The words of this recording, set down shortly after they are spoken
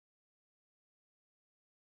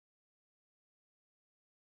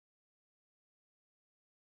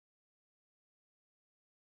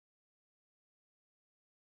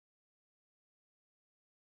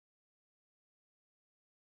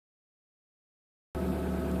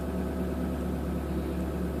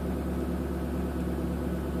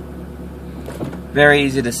Very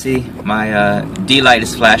easy to see. My D light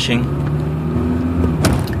is flashing.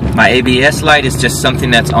 My ABS light is just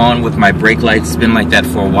something that's on with my brake lights. It's been like that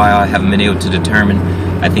for a while. I haven't been able to determine.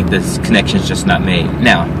 I think this connection's just not made.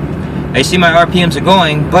 Now, I see my RPMs are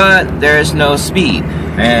going, but there's no speed.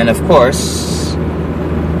 And of course,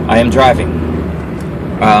 I am driving.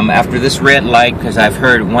 After this red light, because I've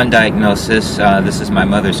heard one diagnosis, this is my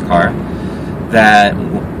mother's car, that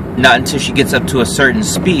not until she gets up to a certain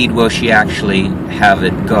speed will she actually have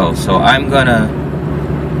it go. So I'm gonna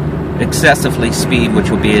excessively speed, which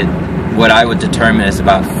will be what I would determine is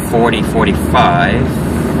about 40, 45.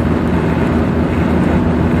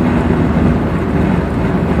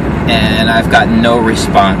 And I've got no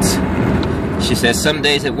response. She says some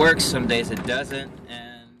days it works, some days it doesn't.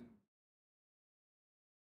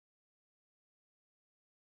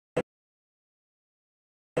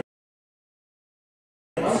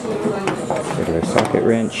 Regular socket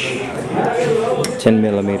wrench,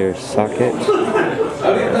 10mm socket.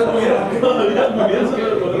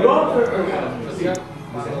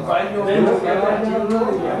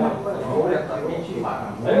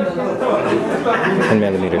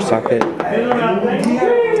 10mm socket,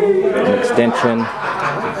 an extension,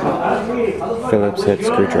 Phillips head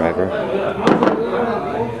screwdriver.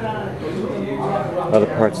 Other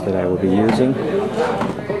parts that I will be using.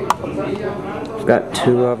 I've got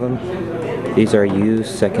 2 of them. These are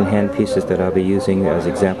used second-hand pieces that I'll be using as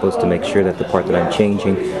examples to make sure that the part that I'm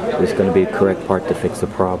changing is going to be the correct part to fix the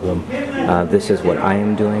problem. This is what I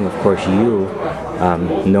am doing. Of course, you,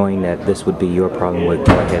 knowing that this would be your problem, would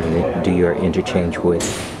go ahead and do your interchange with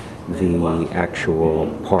the actual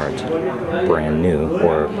part, brand new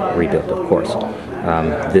or rebuilt, of course.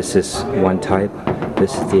 This is one type.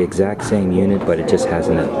 This is the exact same unit, but it just has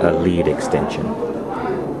a lead extension.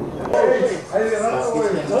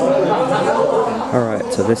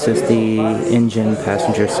 Alright, so this is the engine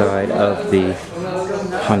passenger side of the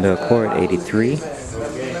Honda Accord 83.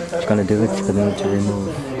 What's going to do it? It's going to need to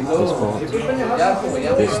remove this bolt,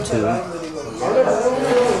 this tube,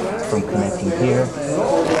 from connecting here.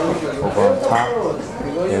 Over on top,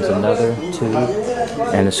 there's another tube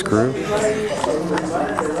and a screw. Go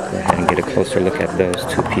ahead and get a closer look at those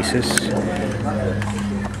 2 pieces.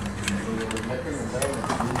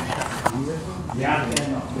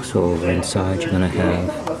 So over inside you're going to have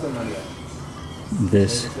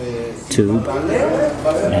this tube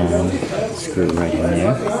and screw right in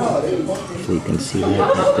there. So you can see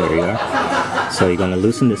that. There you are. So you're going to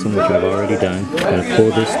loosen this one, which I've already done. You're going to pull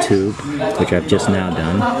this tube, which I've just now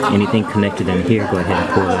done. Anything connected in here, go ahead and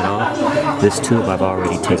pull that off. This tube I've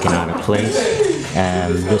already taken out of place.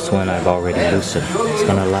 And this one I've already loosened. It's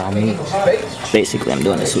going to allow me, basically I'm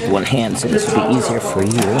doing this with one hand, so this will be easier for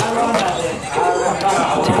you.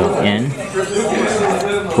 To go in,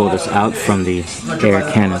 pull this out from the air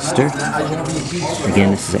canister.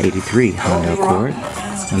 Again, this is an 83 Honda Accord.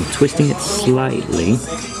 I'm twisting it slightly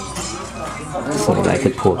so that I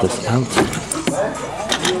could pull this out.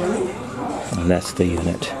 And that's the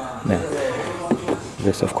unit. Now,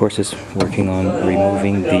 this of course is working on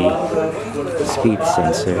removing the speed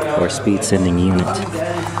sensor or speed sending unit,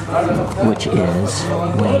 which is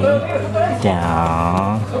way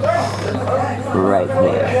down right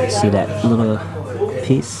there. See that little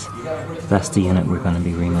piece? That's the unit we're going to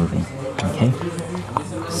be removing. Okay?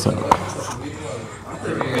 So,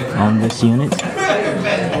 on this unit, you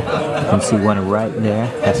can see one right there.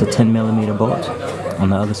 That's a 10mm bolt. On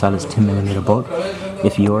the other side is a 10mm bolt.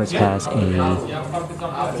 If yours has a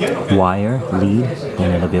wire lead,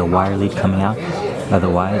 then it'll be a wire lead coming out.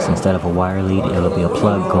 Otherwise, instead of a wire lead, it'll be a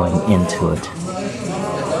plug going into it.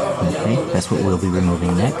 Okay, that's what we'll be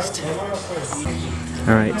removing next.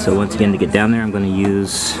 Alright, so once again, to get down there, I'm going to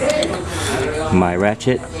use my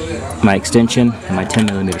ratchet, my extension, and my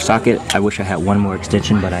 10mm socket. I wish I had one more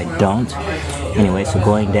extension, but I don't. Anyway, so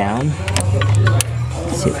going down,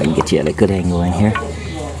 let's see if I can get you at a good angle in here.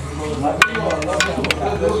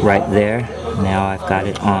 Right there. Now I've got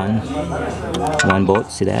it on one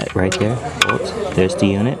bolt. See that right there? Bolt. There's the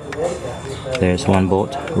unit. There's one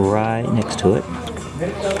bolt right next to it.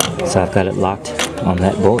 So I've got it locked on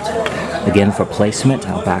that bolt. Again, for placement,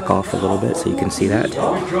 I'll back off a little bit so you can see that.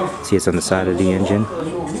 See, it's on the side of the engine.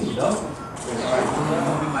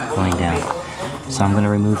 Going down. So I'm going to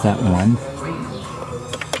remove that one.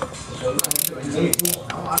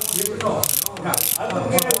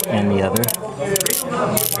 And the other.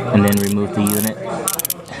 And then remove the unit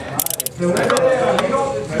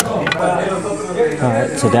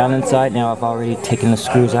Alright, so down inside now I've already taken the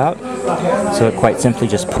screws out. So it quite simply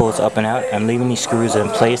just pulls up and out. I'm leaving these screws in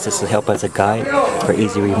place. This will help as a guide for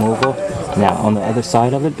easy removal. Now on the other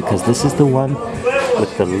side of it, because this is the one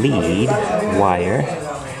with the lead wire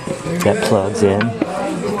that plugs in.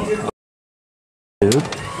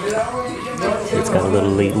 It's got a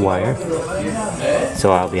little lead wire.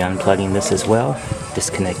 So I'll be unplugging this as well,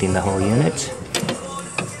 disconnecting the whole unit,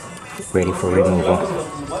 ready for removal.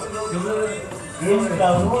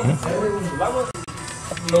 Okay.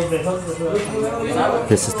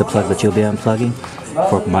 This is the plug that you'll be unplugging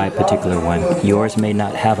for my particular one. Yours may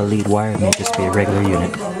not have a lead wire, it may just be a regular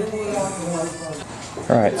unit.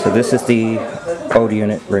 Alright, so this is the old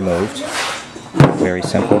unit removed. Very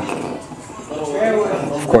simple.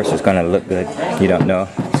 Of course it's going to look good. You don't know.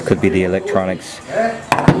 This could be the electronics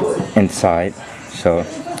inside. So,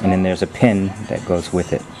 and then there's a pin that goes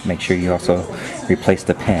with it. Make sure you also replace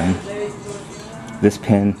the pin. This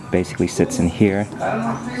pin basically sits in here,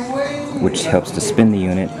 which helps to spin the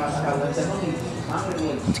unit.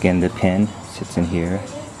 Once again, the pin sits in here,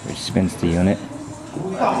 which spins the unit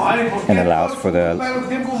and allows for the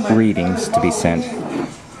readings to be sent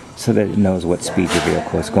so that it knows what speed your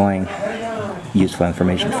vehicle is going. Useful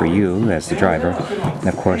information for you as the driver, and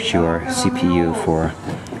of course your CPU for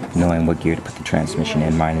knowing what gear to put the transmission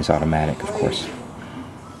in. Mine is automatic, of course.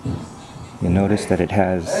 You'll notice that it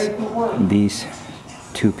has these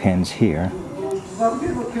two pins here.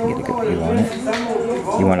 Get a good view on it.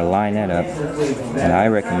 You want to line that up, and I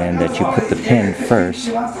recommend that you put the pin first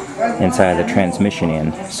inside the transmission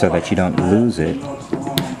in so that you don't lose it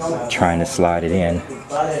trying to slide it in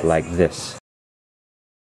like this.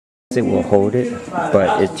 It will hold it,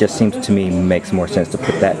 but it just seems to me makes more sense to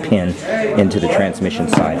put that pin into the transmission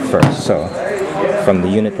side first. So from the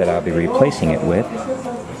unit that I'll be replacing it with,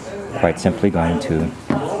 quite simply going to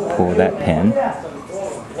pull that pin,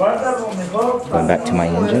 going back to my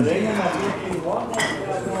engine.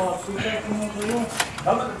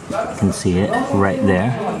 You can see it right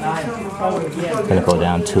there. I'm going to go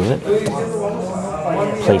down to it,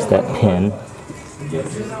 place that pin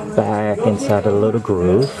back inside a little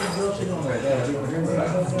groove.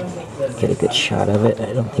 Get a good shot of it.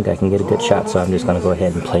 I don't think I can get a good shot, so I'm just going to go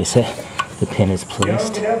ahead and place it. The pin is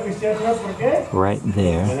placed right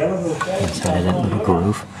there inside of that little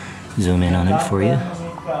groove. Zoom in on it for you.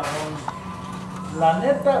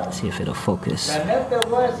 See if it'll focus.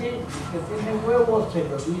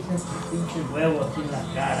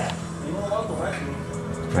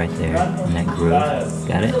 Right there in that groove.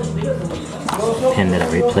 Got it? The pin that I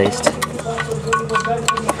replaced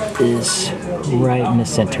is right in the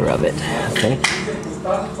center of it. Okay?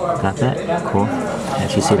 Got that? Cool.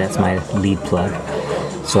 As you see, that's my lead plug.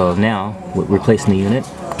 So now, with replacing the unit,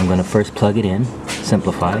 I'm going to first plug it in,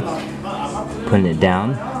 simplify, putting it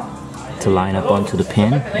down to line up onto the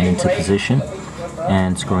pin and into position,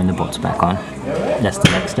 and screwing the bolts back on. That's the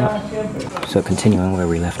next step. So continuing where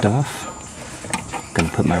we left off, I'm going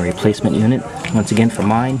to put my replacement unit. Once again, for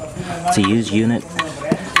mine, it's a used unit.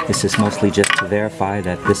 This is mostly just to verify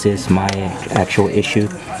that this is my actual issue.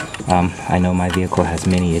 I know my vehicle has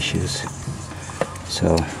many issues.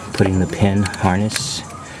 So putting the pin harness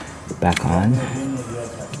back on,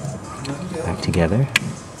 back together.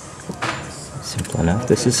 Simple enough.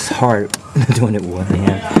 This is hard doing it with one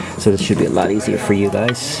hand, so this should be a lot easier for you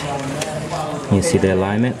guys. You see the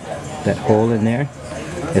alignment? That hole in there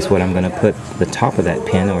is what I'm going to put the top of that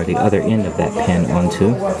pin or the other end of that pin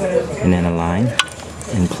onto, and then align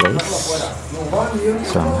in place.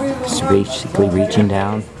 So I'm just basically reaching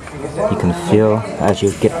down. You can feel as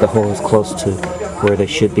you get the holes close to where they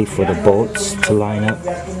should be for the bolts to line up,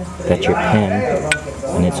 that your pin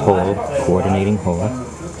and its hole, coordinating hole,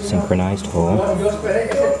 synchronized hole,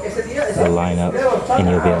 will line up, and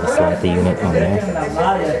you'll be able to slide the unit on there.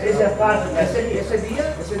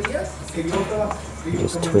 You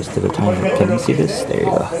just twist it a tiny bit. Can you see this? There you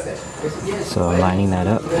go. So lining that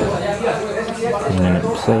up, putting it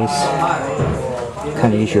in place.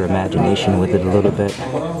 Kind of use your imagination with it a little bit.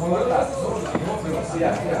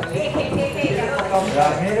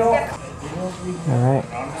 Alright,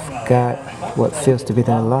 got what feels to be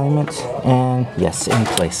the alignment, and yes, in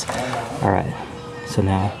place. Alright, so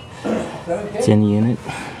now it's in the unit.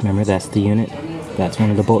 Remember, that's the unit. That's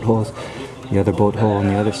one of the bolt holes. The other bolt hole on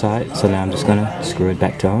the other side. So now I'm just going to screw it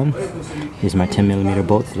back on. These are my 10mm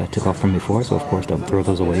bolts that I took off from before, so of course don't throw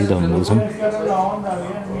those away, don't lose them.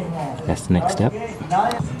 That's the next step.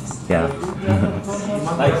 Yeah.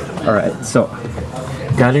 Alright, so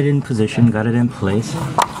got it in position, got it in place.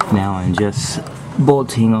 Now I'm just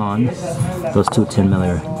bolting on those two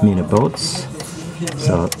 10mm bolts.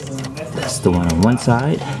 So that's the one on one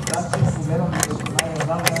side.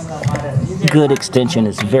 Good extension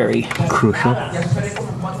is very crucial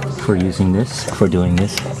for using this, for doing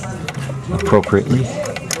this appropriately.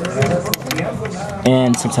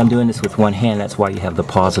 And since I'm doing this with one hand, that's why you have the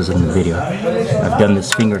pauses in the video. I've done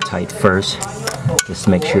this finger tight first, just to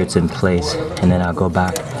make sure it's in place, and then I'll go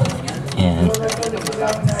back and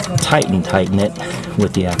tighten it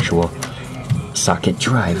with the actual socket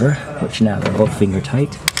driver, which now they're both finger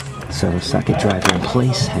tight. So socket driver in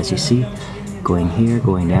place, as you see, going here,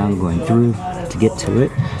 going down, going through to get to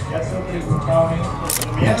it.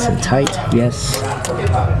 Nice and tight, yes.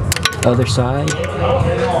 Other side,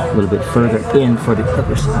 a little bit further in for the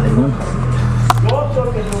other side one.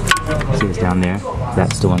 See, it's down there.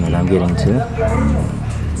 That's the one that I'm getting to.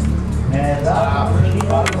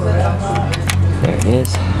 There it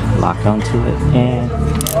is. Lock onto it and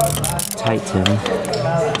tighten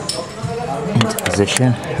into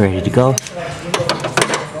position. Ready to go.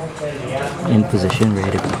 In position,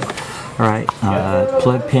 ready to go. Alright,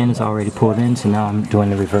 plug pin is already pulled in, so now I'm doing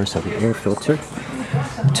the reverse of the air filter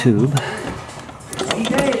tube,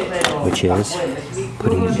 which is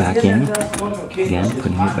putting it back in. Again,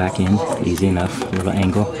 putting it back in, easy enough, little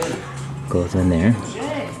angle goes in there,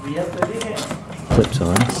 clips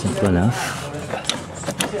on, simple enough.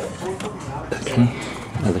 Okay,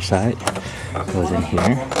 other side goes in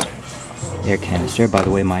here. Air canister, by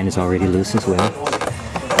the way, mine is already loose as well.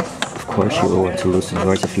 Of course, you will want to loosen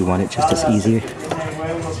yours if you want it just as easier.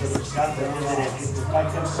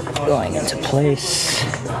 Going into place.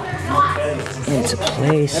 There we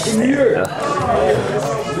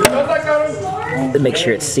go. Make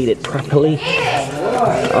sure it's seated properly.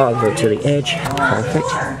 I'll go to the edge.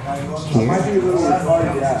 Perfect. Here.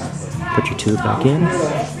 Put your tube back in.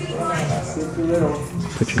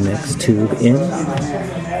 Put your next tube in.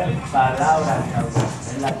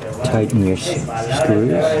 Tighten your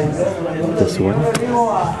screws. This one.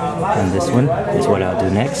 And this one is what I'll do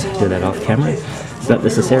next. Do that off camera. It's not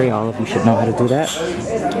necessary, all of you should know how to do that.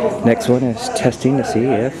 Next one is testing to see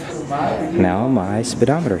if now my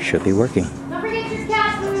speedometer should be working.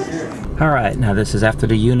 Alright, now this is after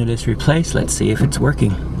the unit is replaced. Let's see if it's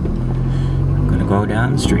working. I'm gonna go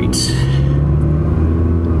down the streets.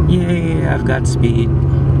 Yay, I've got speed.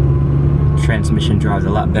 Transmission drives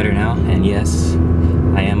a lot better now, and yes,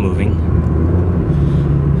 I am moving.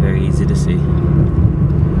 Very easy to see.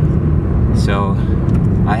 So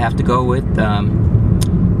I have to go with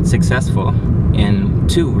successful in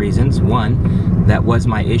two reasons. One, that was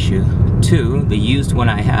my issue. Two, the used one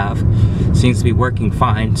I have seems to be working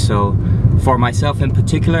fine. So for myself in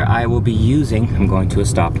particular, I will be using, I'm going to a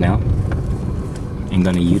stop now. I'm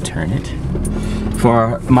going to U-turn it.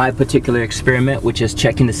 For my particular experiment, which is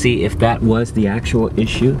checking to see if that was the actual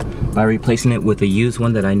issue, by replacing it with a used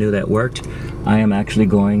one that I knew that worked, I am actually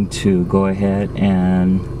going to go ahead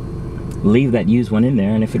and leave that used one in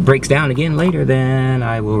there, and if it breaks down again later, then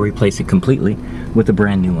I will replace it completely with a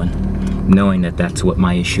brand new one, knowing that that's what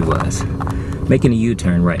my issue was. Making a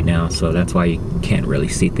U-turn right now, so that's why you can't really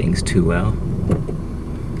see things too well.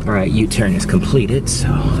 Alright, U-turn is completed,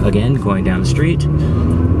 so again, going down the street.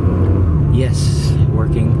 Yes,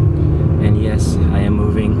 working, and yes, I am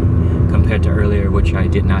moving compared to earlier, which I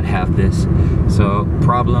did not have this. So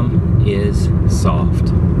problem is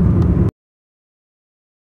solved.